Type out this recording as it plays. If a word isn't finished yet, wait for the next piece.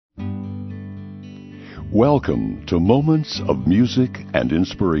Welcome to Moments of Music and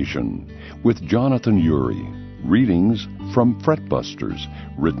Inspiration with Jonathan Ury. Readings from Fretbusters,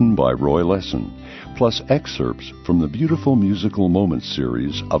 written by Roy Lessin, plus excerpts from the beautiful musical moments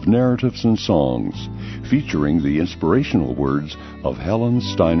series of narratives and songs, featuring the inspirational words of Helen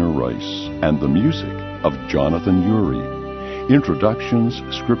Steiner Rice and the music of Jonathan Ury. Introductions,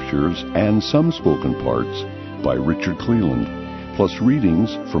 scriptures, and some spoken parts by Richard Cleland, plus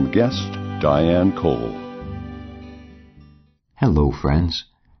readings from guest Diane Cole. Hello, friends.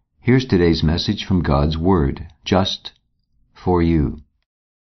 Here's today's message from God's Word, just for you.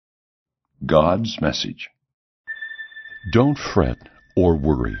 God's message. Don't fret or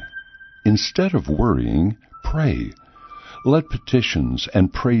worry. Instead of worrying, pray. Let petitions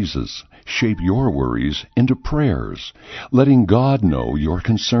and praises shape your worries into prayers, letting God know your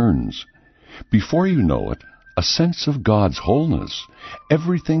concerns. Before you know it, a sense of God's wholeness,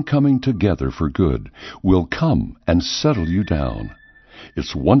 everything coming together for good, will come and settle you down.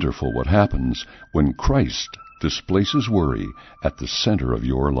 It's wonderful what happens when Christ displaces worry at the center of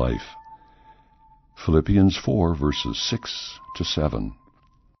your life. Philippians 4, verses 6 to 7.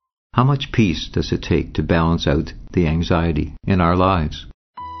 How much peace does it take to balance out the anxiety in our lives?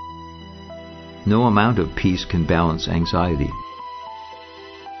 No amount of peace can balance anxiety.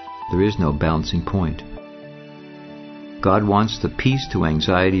 There is no balancing point. God wants the peace to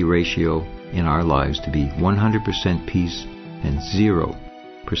anxiety ratio in our lives to be 100% peace and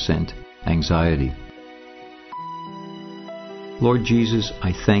 0% anxiety. Lord Jesus,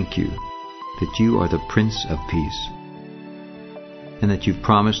 I thank you that you are the Prince of Peace and that you've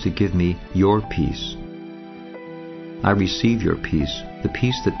promised to give me your peace. I receive your peace, the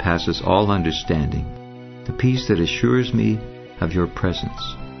peace that passes all understanding, the peace that assures me of your presence,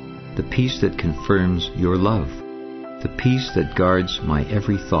 the peace that confirms your love, the peace that guards my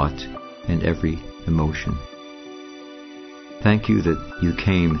every thought and every emotion. Thank you that you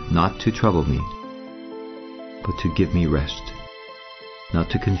came not to trouble me, but to give me rest, not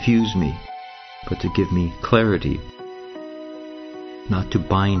to confuse me, but to give me clarity, not to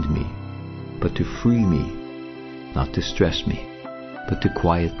bind me, but to free me, not to stress me, but to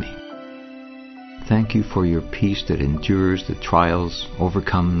quiet me. Thank you for your peace that endures the trials,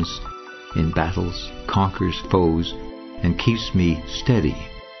 overcomes in battles, conquers foes, and keeps me steady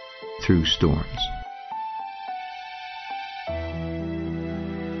through storms.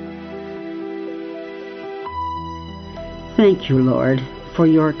 Thank you, Lord, for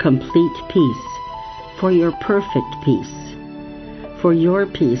your complete peace, for your perfect peace, for your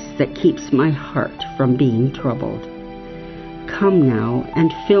peace that keeps my heart from being troubled. Come now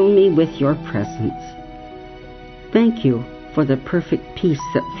and fill me with your presence. Thank you for the perfect peace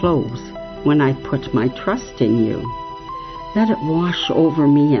that flows when I put my trust in you. Let it wash over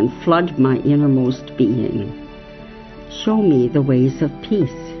me and flood my innermost being. Show me the ways of peace.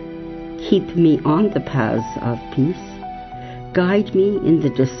 Keep me on the paths of peace. Guide me in the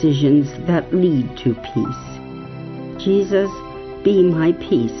decisions that lead to peace. Jesus, be my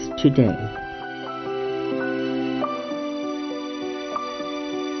peace today.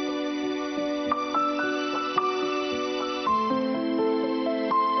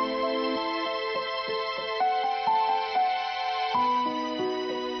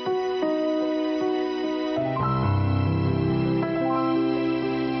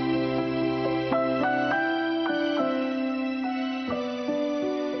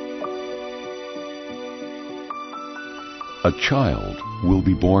 A child will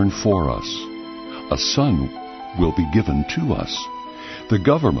be born for us. A son will be given to us. The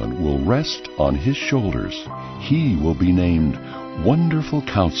government will rest on his shoulders. He will be named Wonderful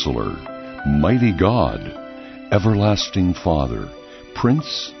Counselor, Mighty God, Everlasting Father,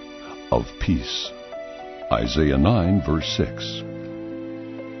 Prince of Peace. Isaiah 9, verse 6.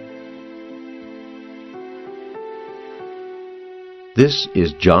 This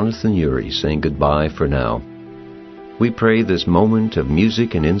is Jonathan Ury saying goodbye for now. We pray this moment of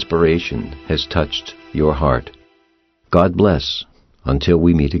music and inspiration has touched your heart. God bless until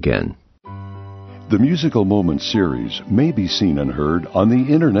we meet again. The Musical Moments series may be seen and heard on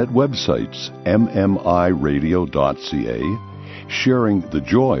the internet websites mmiradio.ca,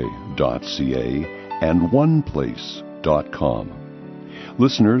 sharingthejoy.ca, and oneplace.com.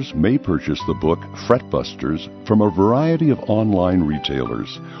 Listeners may purchase the book Fretbusters from a variety of online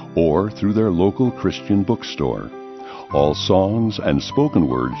retailers or through their local Christian bookstore. All songs and spoken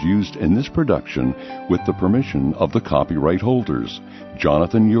words used in this production with the permission of the copyright holders,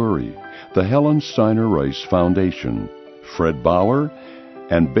 Jonathan Ury, the Helen Steiner Rice Foundation, Fred Bauer,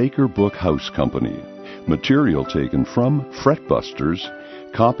 and Baker Book House Company. Material taken from Fretbusters,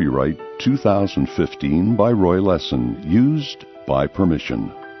 Copyright 2015 by Roy Lesson. Used by permission.